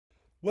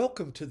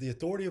Welcome to the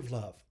Authority of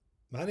Love.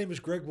 My name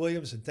is Greg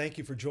Williams, and thank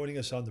you for joining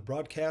us on the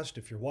broadcast.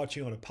 If you're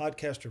watching on a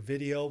podcast or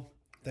video,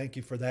 thank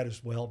you for that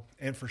as well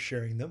and for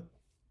sharing them.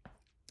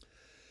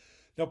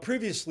 Now,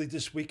 previously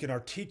this week in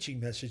our teaching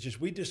messages,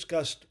 we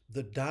discussed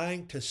the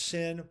dying to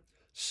sin,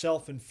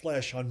 self, and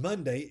flesh on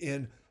Monday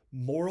in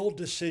moral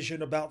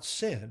decision about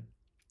sin,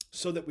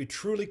 so that we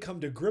truly come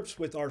to grips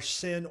with our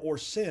sin or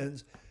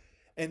sins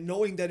and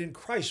knowing that in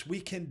Christ we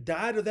can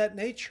die to that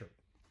nature.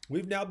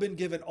 We've now been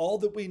given all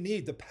that we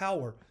need, the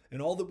power, and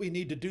all that we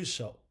need to do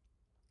so.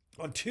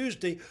 On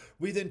Tuesday,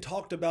 we then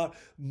talked about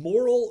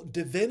moral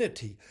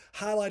divinity,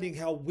 highlighting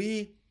how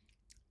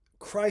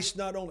Christ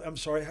not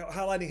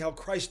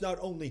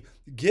only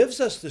gives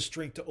us the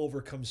strength to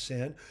overcome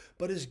sin,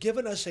 but has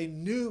given us a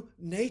new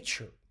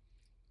nature.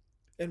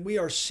 And we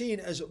are seen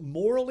as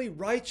morally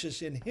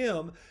righteous in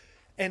Him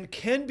and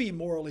can be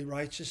morally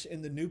righteous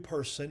in the new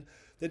person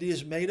that He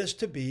has made us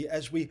to be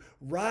as we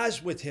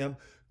rise with Him.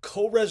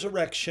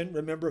 Co-resurrection,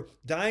 remember,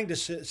 dying to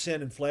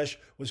sin and flesh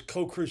was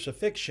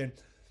co-crucifixion,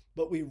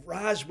 but we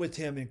rise with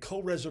Him in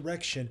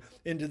co-resurrection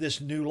into this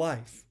new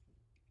life.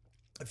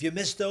 If you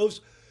missed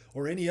those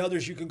or any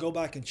others, you can go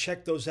back and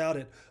check those out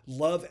at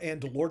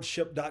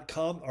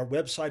loveandlordship.com. Our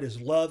website is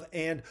love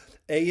and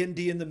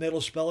A-N-D in the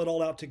middle, spell it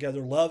all out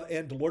together,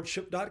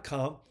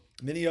 loveandlordship.com.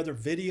 Many other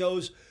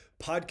videos,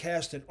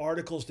 podcasts, and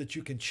articles that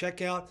you can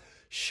check out.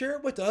 Share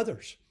it with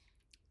others.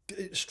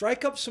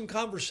 Strike up some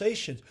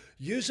conversations.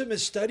 Use them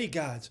as study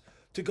guides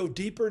to go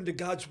deeper into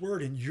God's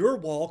Word in your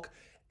walk,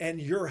 and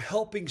you're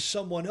helping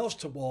someone else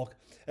to walk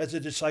as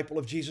a disciple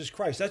of Jesus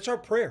Christ. That's our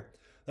prayer.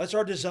 That's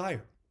our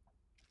desire.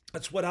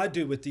 That's what I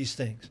do with these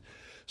things.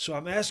 So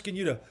I'm asking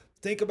you to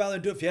think about it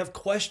and do it. If you have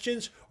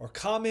questions or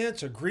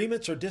comments,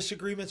 agreements or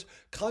disagreements,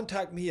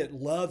 contact me at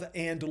Love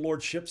and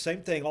Lordship.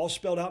 Same thing, all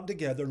spelled out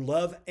together,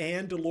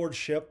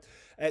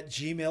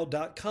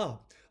 loveandlordship@gmail.com.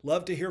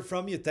 Love to hear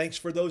from you. Thanks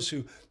for those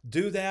who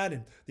do that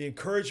and the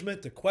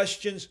encouragement, the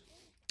questions,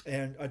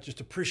 and I just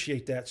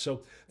appreciate that.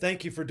 So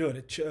thank you for doing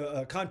it.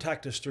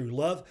 Contact us through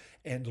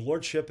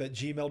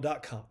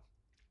loveandlordship@gmail.com.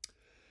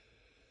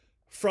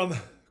 From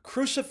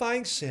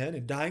crucifying sin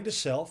and dying to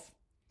self,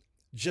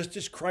 just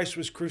as Christ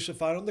was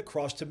crucified on the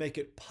cross to make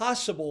it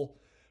possible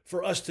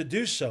for us to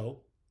do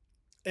so,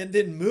 and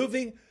then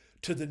moving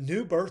to the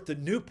new birth, the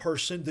new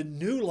person, the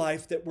new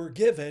life that we're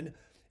given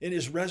in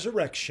His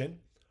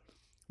resurrection,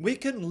 we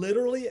can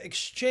literally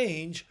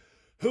exchange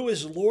who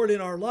is Lord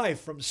in our life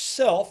from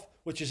self,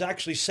 which is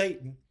actually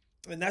Satan.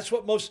 And that's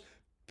what most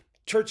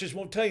churches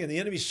won't tell you. And the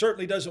enemy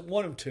certainly doesn't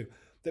want them to.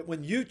 That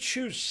when you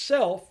choose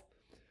self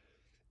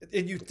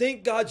and you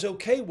think God's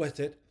okay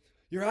with it,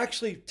 you're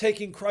actually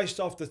taking Christ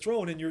off the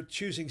throne and you're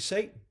choosing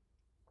Satan.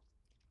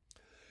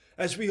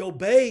 As we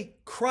obey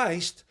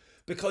Christ,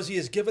 because He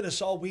has given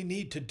us all we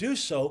need to do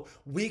so,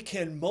 we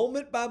can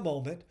moment by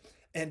moment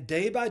and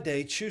day by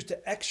day choose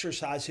to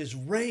exercise His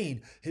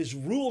reign, His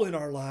rule in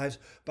our lives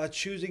by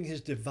choosing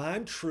His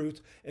divine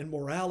truth and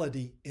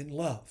morality in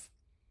love.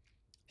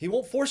 He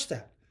won't force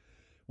that.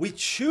 We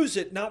choose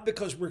it not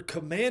because we're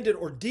commanded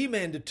or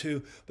demanded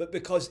to, but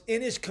because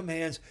in His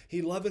commands,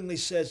 He lovingly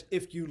says,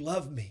 if you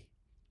love me,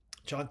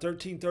 John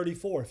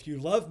 13:34, if you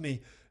love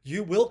me,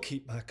 you will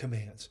keep my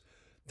commands.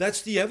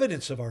 That's the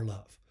evidence of our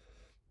love.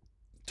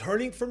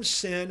 Turning from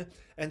sin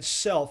and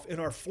self in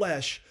our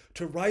flesh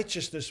to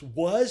righteousness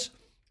was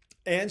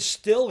and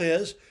still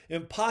is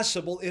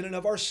impossible in and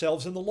of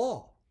ourselves in the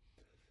law.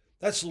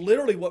 That's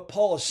literally what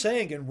Paul is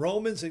saying in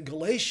Romans and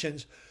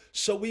Galatians.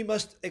 So we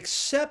must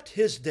accept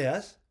His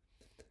death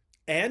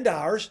and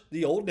ours,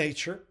 the old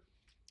nature,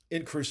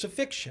 in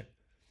crucifixion.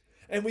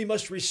 And we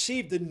must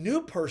receive the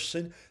new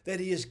person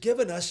that He has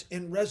given us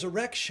in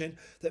resurrection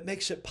that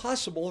makes it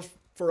possible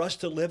for us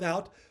to live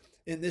out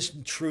in this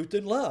truth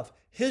and love,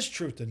 His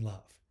truth and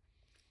love.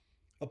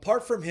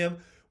 Apart from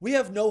Him, we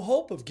have no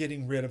hope of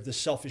getting rid of the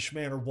selfish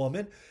man or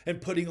woman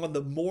and putting on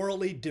the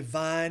morally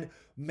divine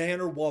man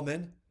or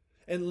woman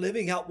and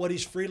living out what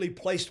He's freely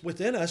placed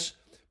within us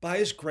by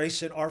His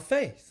grace and our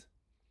faith.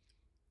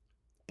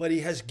 But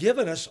He has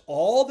given us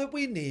all that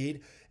we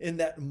need in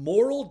that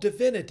moral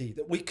divinity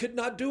that we could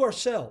not do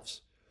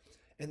ourselves.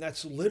 And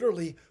that's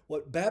literally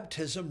what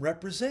baptism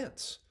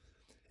represents.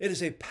 It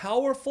is a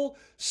powerful,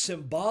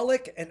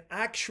 symbolic, and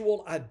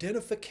actual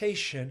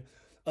identification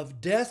of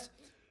death,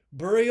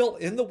 burial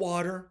in the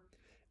water,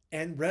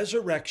 and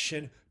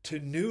resurrection to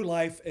new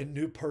life and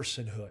new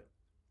personhood.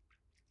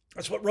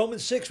 That's what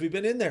Romans 6, we've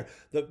been in there.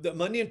 The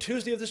Monday and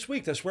Tuesday of this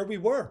week, that's where we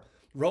were.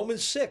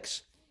 Romans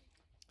 6.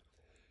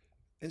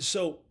 And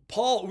so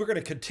Paul, we're going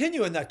to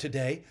continue in that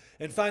today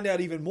and find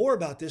out even more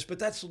about this, but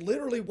that's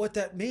literally what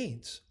that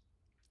means.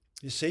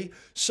 You see?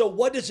 So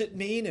what does it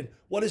mean and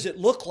what does it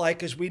look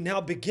like as we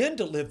now begin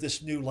to live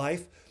this new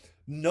life?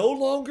 No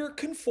longer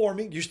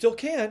conforming, you still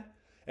can,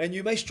 and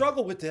you may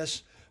struggle with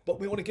this, but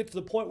we want to get to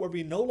the point where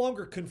we no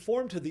longer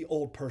conform to the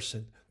old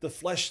person, the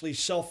fleshly,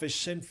 selfish,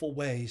 sinful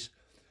ways,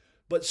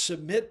 but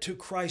submit to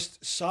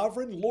Christ's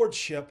sovereign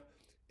lordship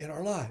in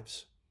our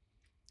lives.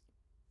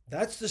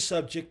 That's the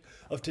subject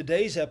of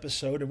today's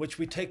episode, in which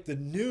we take the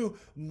new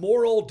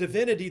moral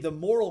divinity, the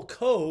moral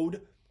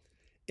code,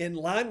 in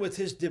line with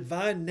his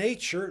divine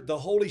nature, the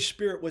Holy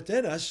Spirit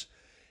within us,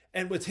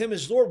 and with him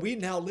as Lord, we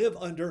now live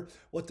under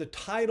what the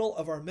title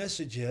of our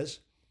message is,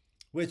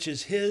 which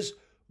is his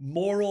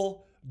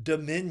moral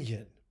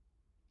dominion.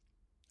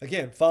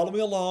 Again, follow me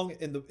along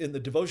in the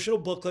devotional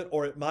booklet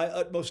or at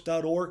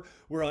myutmost.org.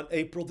 We're on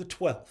April the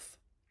 12th.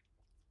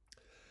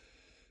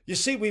 You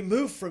see, we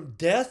move from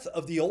death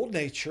of the old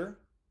nature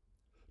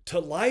to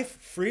life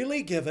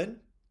freely given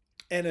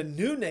and a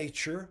new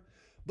nature,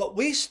 but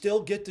we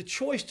still get the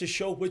choice to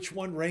show which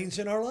one reigns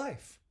in our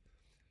life.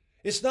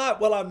 It's not,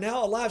 well, I'm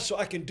now alive so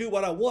I can do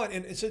what I want,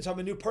 and since I'm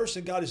a new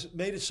person, God has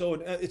made it so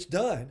and it's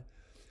done.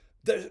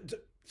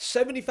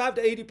 75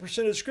 to 80%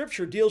 of the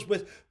scripture deals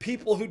with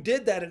people who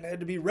did that and had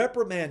to be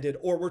reprimanded,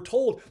 or were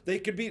told they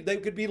could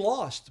be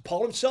lost.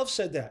 Paul himself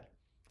said that,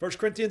 1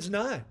 Corinthians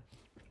 9.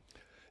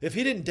 If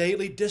he didn't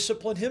daily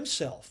discipline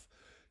himself,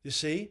 you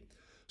see.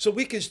 So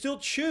we can still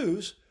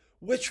choose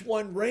which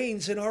one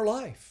reigns in our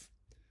life.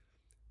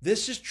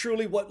 This is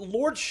truly what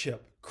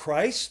lordship,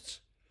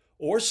 Christ's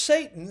or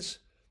Satan's,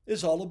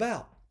 is all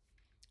about.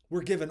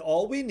 We're given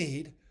all we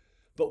need,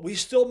 but we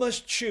still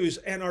must choose,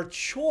 and our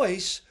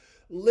choice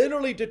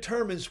literally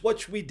determines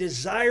which we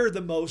desire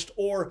the most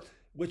or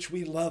which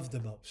we love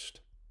the most.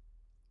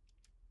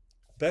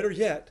 Better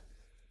yet,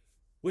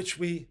 which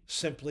we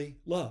simply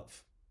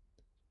love.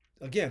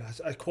 Again,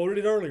 I quoted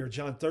it earlier.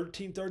 John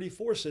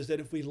 13:34 says that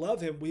if we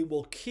love him, we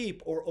will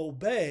keep or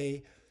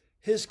obey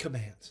his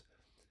commands.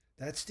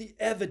 That's the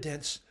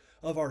evidence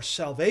of our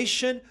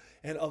salvation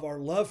and of our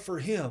love for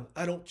him.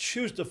 I don't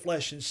choose the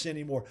flesh and sin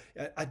anymore.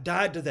 I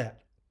died to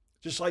that.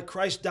 Just like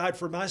Christ died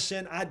for my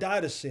sin, I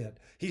died to sin.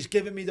 He's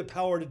given me the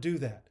power to do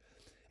that.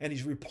 And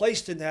he's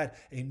replaced in that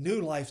a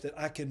new life that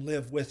I can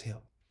live with him.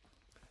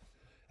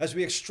 As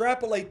we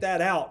extrapolate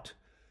that out,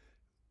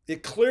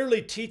 it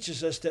clearly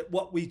teaches us that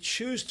what we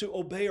choose to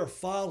obey or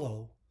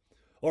follow,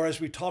 or as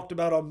we talked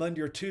about on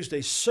Monday or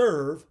Tuesday,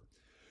 serve,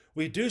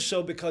 we do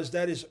so because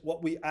that is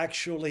what we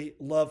actually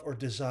love or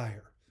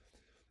desire.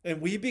 And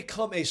we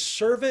become a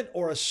servant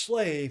or a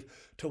slave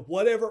to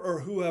whatever or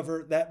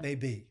whoever that may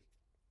be.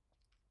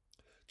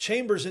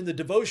 Chambers in the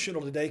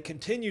devotional today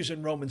continues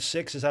in Romans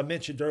 6, as I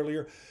mentioned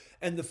earlier,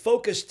 and the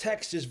focus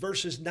text is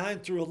verses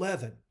 9 through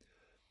 11.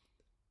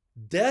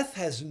 Death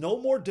has no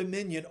more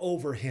dominion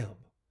over him,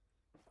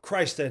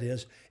 Christ that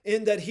is,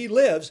 in that he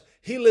lives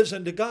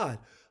unto God.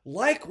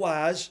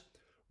 Likewise,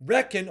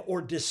 reckon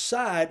or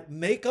decide,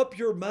 make up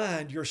your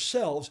mind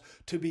yourselves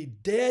to be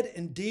dead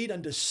indeed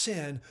unto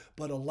sin,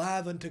 but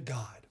alive unto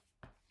God.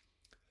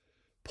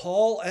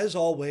 Paul, as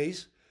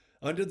always,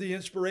 under the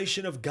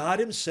inspiration of God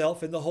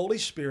himself and the Holy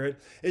Spirit,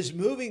 is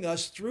moving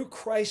us through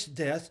Christ's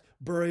death,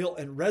 burial,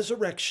 and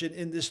resurrection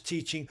in this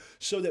teaching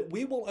so that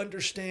we will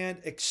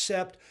understand,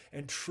 accept,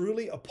 and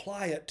truly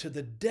apply it to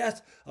the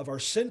death of our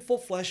sinful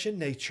flesh and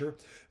nature,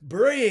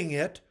 burying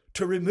it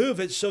to remove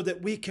it so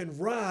that we can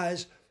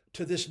rise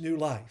to this new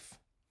life.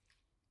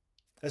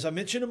 As I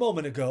mentioned a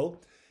moment ago,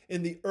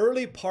 in the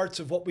early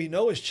parts of what we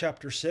know as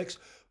chapter 6,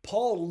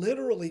 Paul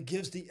literally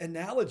gives the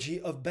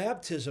analogy of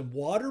baptism,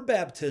 water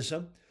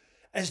baptism,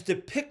 as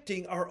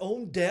depicting our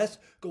own death,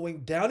 going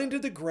down into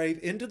the grave,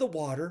 into the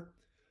water,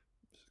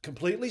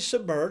 completely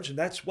submerged, and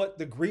that's what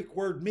the Greek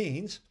word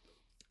means,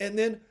 and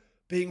then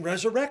being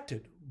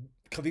resurrected,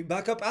 coming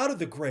back up out of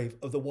the grave,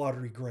 of the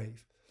watery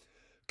grave,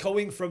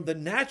 going from the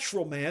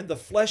natural man, the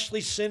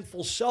fleshly,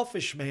 sinful,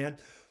 selfish man,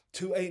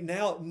 to a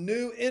now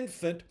new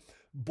infant,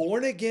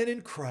 born again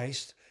in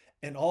Christ,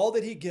 and all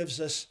that he gives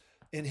us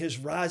in his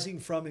rising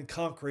from and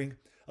conquering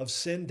of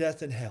sin,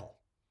 death, and hell.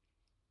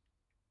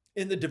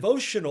 In the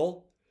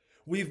devotional,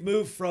 we've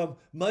moved from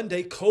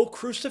Monday,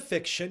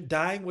 co-crucifixion,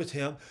 dying with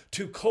him,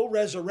 to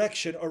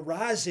co-resurrection,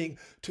 arising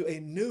to a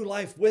new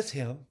life with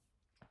him,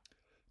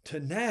 to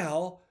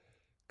now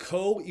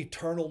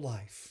co-eternal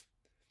life.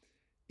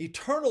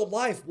 Eternal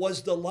life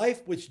was the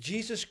life which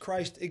Jesus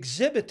Christ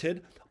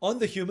exhibited on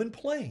the human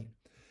plane.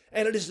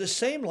 And it is the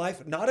same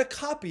life, not a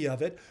copy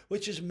of it,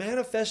 which is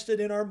manifested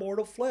in our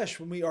mortal flesh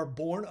when we are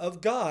born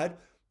of God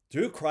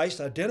through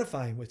Christ,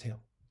 identifying with him,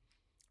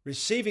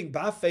 receiving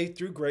by faith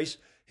through grace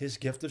his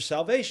gift of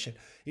salvation.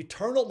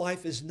 Eternal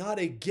life is not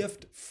a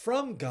gift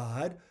from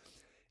God.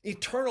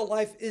 Eternal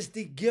life is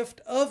the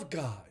gift of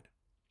God.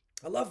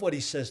 I love what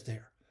he says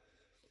there.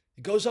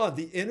 It goes on,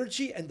 the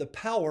energy and the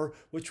power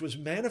which was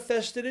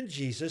manifested in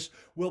Jesus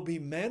will be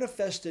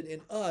manifested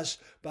in us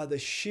by the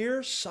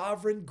sheer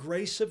sovereign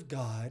grace of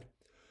God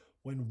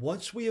when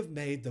once we have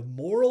made the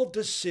moral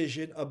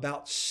decision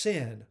about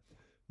sin.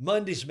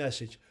 Monday's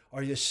message,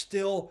 are you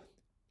still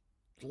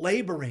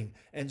laboring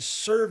and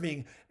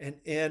serving and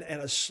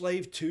a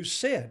slave to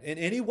sin in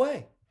any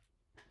way?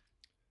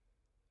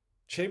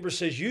 Chambers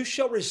says, you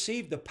shall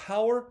receive the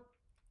power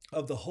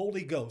of the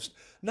Holy Ghost.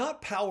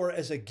 Not power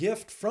as a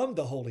gift from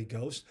the Holy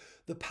Ghost.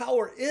 The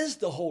power is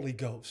the Holy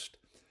Ghost,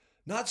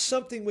 not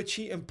something which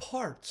he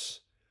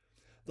imparts.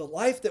 The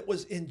life that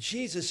was in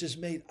Jesus is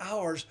made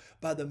ours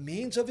by the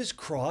means of his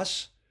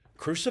cross,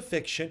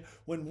 crucifixion,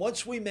 when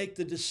once we make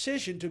the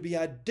decision to be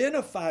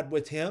identified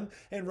with him,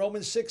 and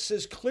Romans 6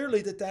 says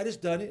clearly that that is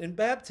done in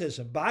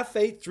baptism, by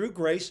faith through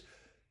grace,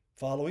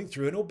 following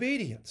through in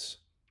obedience,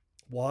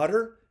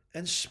 water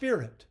and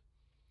spirit.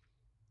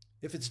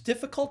 If it's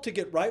difficult to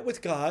get right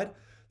with God,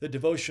 the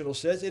devotional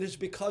says, it is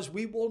because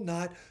we will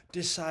not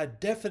decide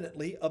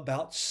definitely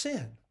about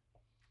sin.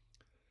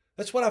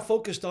 That's what I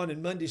focused on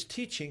in Monday's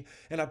teaching,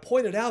 and I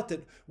pointed out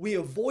that we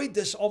avoid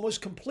this almost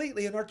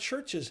completely in our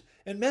churches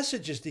and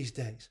messages these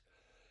days.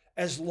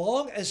 As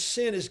long as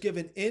sin is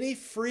given any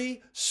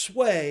free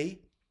sway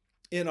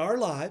in our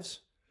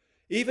lives,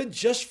 even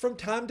just from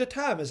time to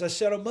time, as I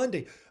said on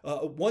Monday,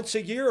 once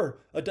a year or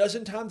a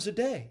dozen times a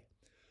day,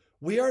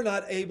 we are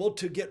not able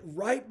to get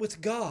right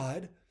with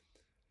God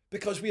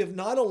because we have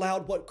not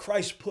allowed what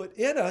Christ put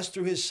in us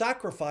through his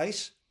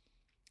sacrifice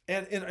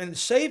and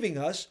saving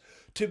us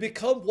to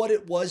become what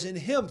it was in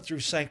him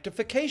through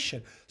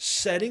sanctification,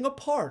 setting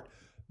apart,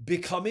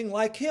 becoming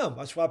like him.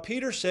 That's why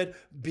Peter said,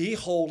 be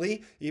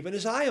holy even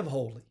as I am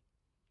holy.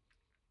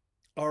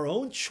 Our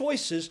own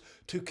choices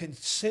to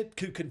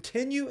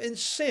continue in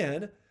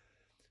sin,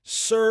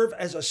 serve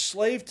as a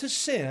slave to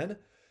sin,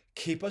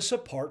 keep us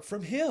apart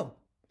from him.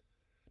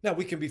 Now,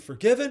 we can be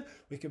forgiven,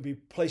 we can be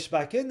placed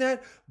back in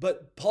that,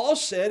 but Paul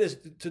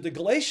said to the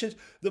Galatians,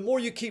 the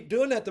more you keep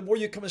doing that, the more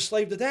you become a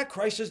slave to that.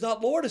 Christ is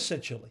not Lord,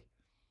 essentially.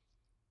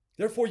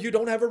 Therefore, you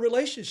don't have a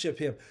relationship with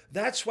him.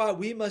 That's why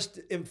we must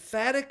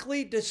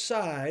emphatically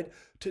decide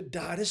to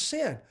die to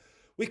sin.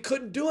 We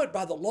couldn't do it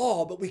by the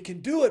law, but we can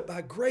do it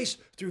by grace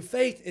through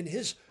faith in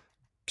his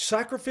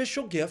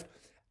sacrificial gift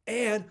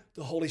and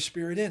the Holy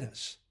Spirit in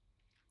us.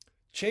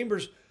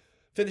 Chambers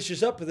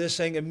finishes up with this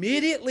saying,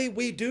 immediately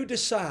we do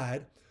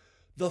decide,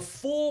 the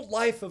full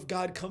life of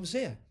God comes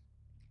in.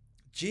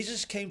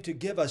 Jesus came to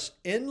give us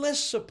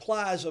endless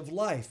supplies of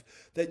life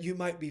that you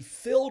might be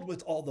filled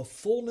with all the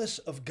fullness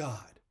of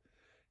God.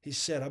 He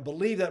said, I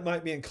believe that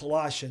might be in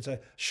Colossians. I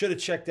should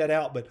have checked that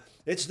out, but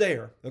it's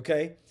there,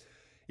 okay?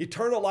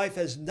 Eternal life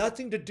has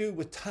nothing to do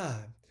with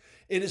time.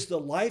 It is the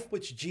life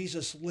which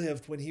Jesus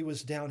lived when he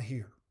was down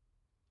here.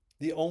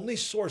 The only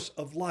source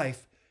of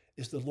life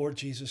is the Lord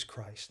Jesus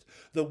Christ.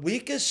 The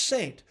weakest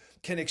saint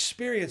can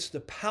experience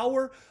the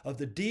power of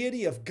the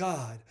deity of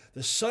God,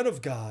 the Son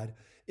of God,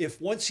 if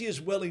once he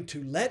is willing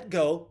to let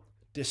go,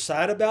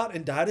 decide about,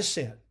 and die to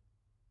sin.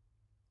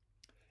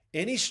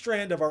 Any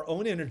strand of our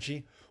own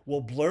energy will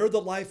blur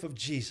the life of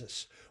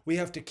Jesus. We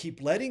have to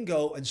keep letting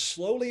go, and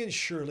slowly and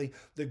surely,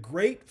 the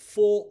great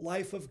full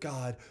life of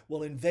God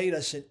will invade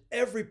us in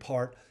every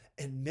part,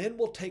 and men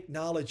will take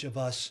knowledge of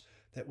us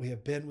that we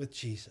have been with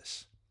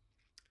Jesus.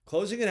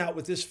 Closing it out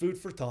with this food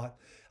for thought,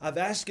 I've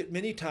asked it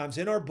many times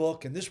in our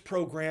book and this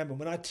program and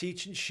when I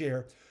teach and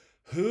share,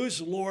 who's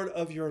Lord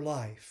of your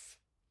life?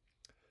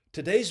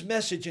 Today's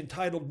message,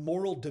 entitled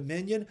Moral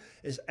Dominion,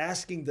 is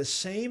asking the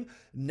same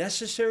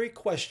necessary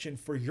question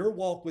for your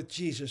walk with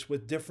Jesus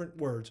with different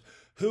words.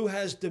 Who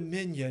has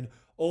dominion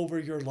over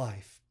your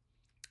life?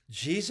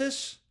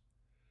 Jesus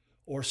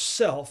or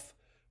self,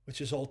 which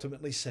is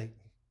ultimately Satan?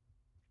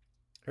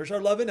 Here's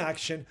our love in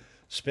action.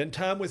 Spend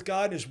time with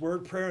God in his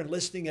word, prayer, and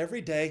listening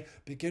every day.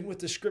 Begin with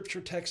the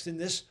scripture text in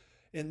this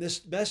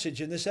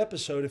message, in this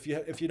episode,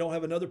 if you don't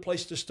have another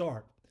place to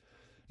start.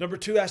 Number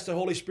 2, ask the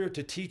Holy Spirit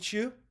to teach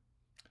you.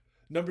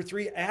 Number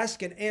 3,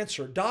 ask and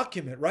answer.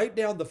 Document. Write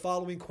down the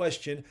following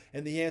question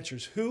and the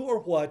answers. Who or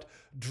what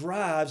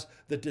drives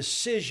the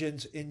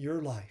decisions in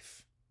your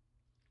life?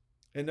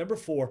 And number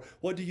 4,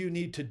 what do you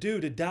need to do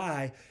to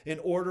die in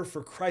order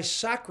for Christ's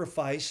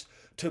sacrifice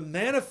to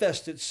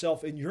manifest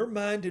itself in your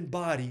mind and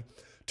body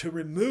to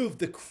remove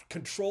the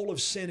control of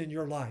sin in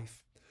your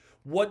life?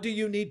 What do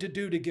you need to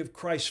do to give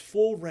Christ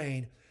full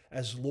reign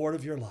as Lord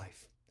of your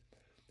life?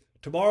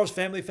 Tomorrow's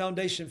Family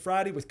Foundation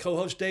Friday with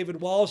co-host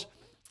David Walls.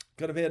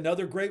 Going to be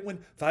another great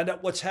one. Find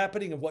out what's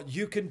happening and what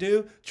you can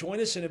do.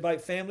 Join us and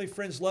invite family,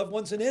 friends, loved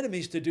ones, and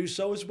enemies to do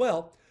so as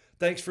well.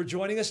 Thanks for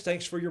joining us.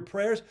 Thanks for your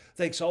prayers.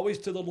 Thanks always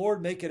to the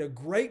Lord. Make it a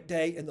great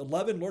day in the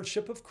love and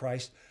lordship of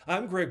Christ.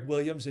 I'm Greg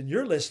Williams, and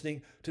you're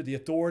listening to The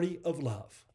Authority of Love.